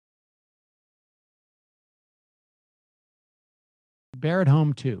Bear at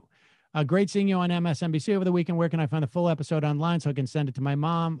Home 2. Great seeing you on MSNBC over the weekend. Where can I find the full episode online so I can send it to my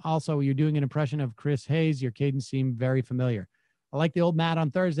mom? Also, you're doing an impression of Chris Hayes. Your cadence seemed very familiar. I like the old Matt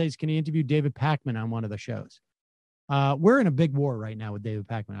on Thursdays. Can you interview David Pakman on one of the shows? We're in a big war right now with David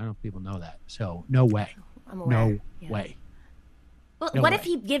Pakman. I don't know if people know that. So no way. I'm aware. No way. Well, No what way. if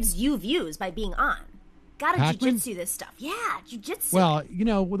he gives you views by being on? Gotta Pakman? jujitsu this stuff. Yeah, jujitsu. Well, you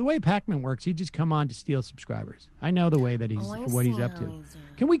know, with the way Pakman works, he just come on to steal subscribers. I know the way that he's what he's up to.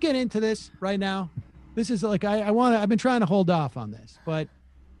 Can we get into this right now? This is like I've been trying to hold off on this, but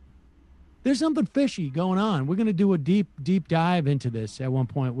there's something fishy going on. We're going to do a deep dive into this at one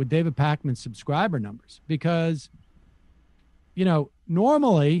point with David Pakman's subscriber numbers because, you know,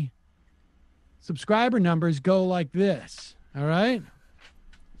 normally subscriber numbers go like this. All right.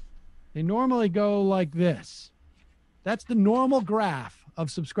 They normally go like this. That's the normal graph of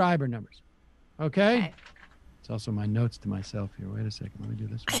subscriber numbers. Okay? It's also my notes to myself here. Wait a second. Let me do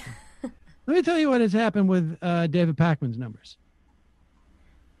this one. Let me tell you what has happened with David Pakman's numbers.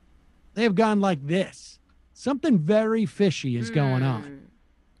 They have gone like this. Something very fishy is going on.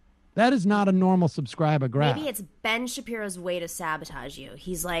 That is not a normal subscriber graph. Maybe it's Ben Shapiro's way to sabotage you.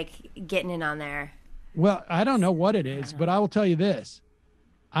 He's like getting in on there. Well, I don't know what it is, but I will tell you this.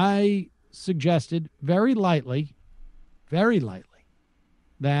 I suggested very lightly,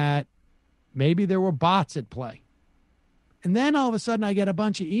 that maybe there were bots at play. And then all of a sudden I get a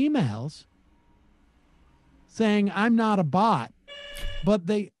bunch of emails saying I'm not a bot, but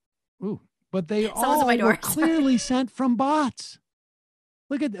they all were clearly sent from bots.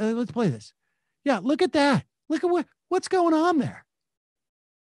 Look at, let's play this. Yeah, look at that. Look at what's going on there.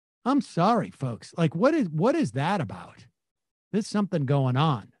 I'm sorry, folks. Like, what is that about? There's something going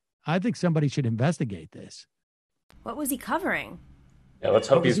on. I think somebody should investigate this. What was he covering? Yeah, let's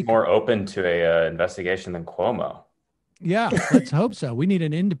hope he's more open to a investigation than Cuomo. Yeah, let's hope so. We need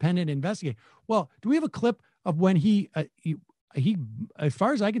an independent investigator. Well, do we have a clip of when he as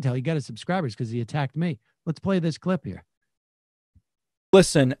far as I can tell, he got his subscribers because he attacked me. Let's play this clip here.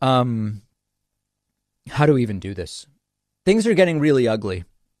 Listen, how do we even do this? Things are getting really ugly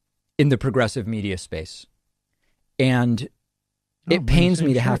in the progressive media space. And it pains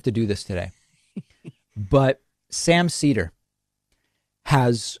me to have to do this today. But Sam Seder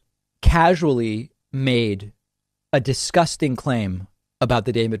has casually made a disgusting claim about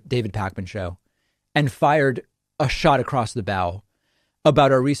the David Pakman show and fired a shot across the bow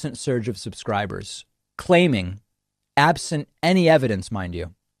about our recent surge of subscribers, claiming, absent any evidence, mind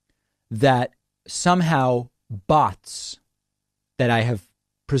you, that somehow bots that I have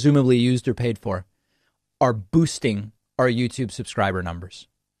presumably used or paid for are boosting our YouTube subscriber numbers.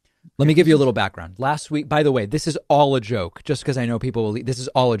 Let me give you a little background. Last week, by the way, this is all a joke, just because I know people will. This is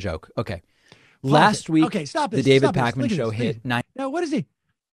all a joke. Okay. Last week, the David Pakman show hit 9. Now, what is he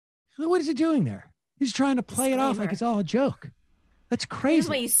doing there? He's trying to play it off like it's all a joke. That's crazy. This is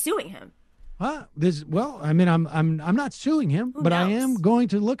why he's suing him. Well, I'm not suing him, but I am going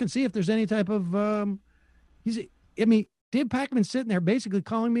to look and see if there's any type of David Pakman's sitting there basically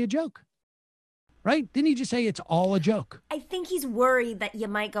calling me a joke. Right? Didn't he just say it's all a joke? I think he's worried that you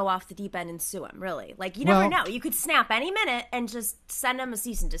might go off the deep end and sue him, really. Like, you never know. You could snap any minute and just send him a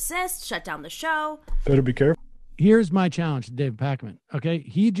cease and desist, shut down the show. Better be careful. Here's my challenge to David Pakman, okay?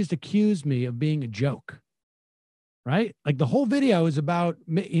 He just accused me of being a joke, right? Like the whole video is about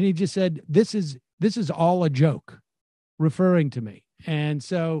me, and he just said, this is all a joke, referring to me. And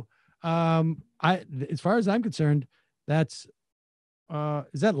so as far as I'm concerned, that's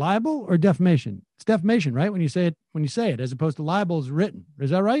is that libel or defamation? It's defamation, right? When you say it, as opposed to libel is written.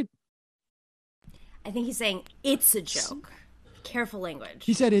 Is that right? I think he's saying it's a joke. Careful language.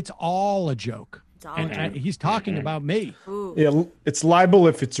 He said it's all a joke. It's all a joke. He's talking about me. Ooh. Yeah, it's libel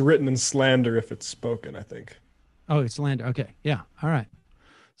if it's written and slander if it's spoken, I think. Oh, it's slander. Okay. Yeah. All right.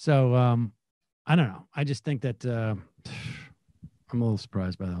 So I don't know. I just think that I'm a little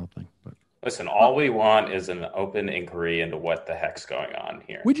surprised by the whole thing. But listen, all we want is an open inquiry into what the heck's going on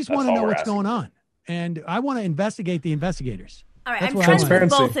here. We just want to know what's going on. And I want to investigate the investigators. All right, I'm friends with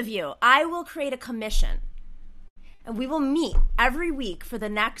both of you. I will create a commission. And we will meet every week for the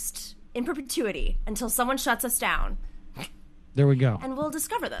next, in perpetuity, until someone shuts us down. There we go. And we'll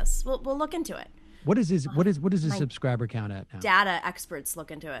discover this. We'll look into it. What is his subscriber count at now? Data experts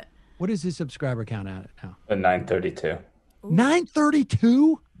look into it. What is his subscriber count at now? 932.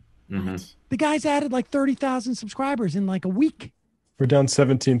 932? Mm-hmm. The guy's added like 30,000 subscribers in like a week. We're down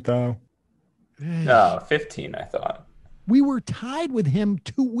 17,000. No, 15, I thought. We were tied with him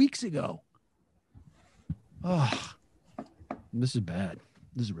 2 weeks ago. Oh, this is bad.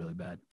 This is really bad.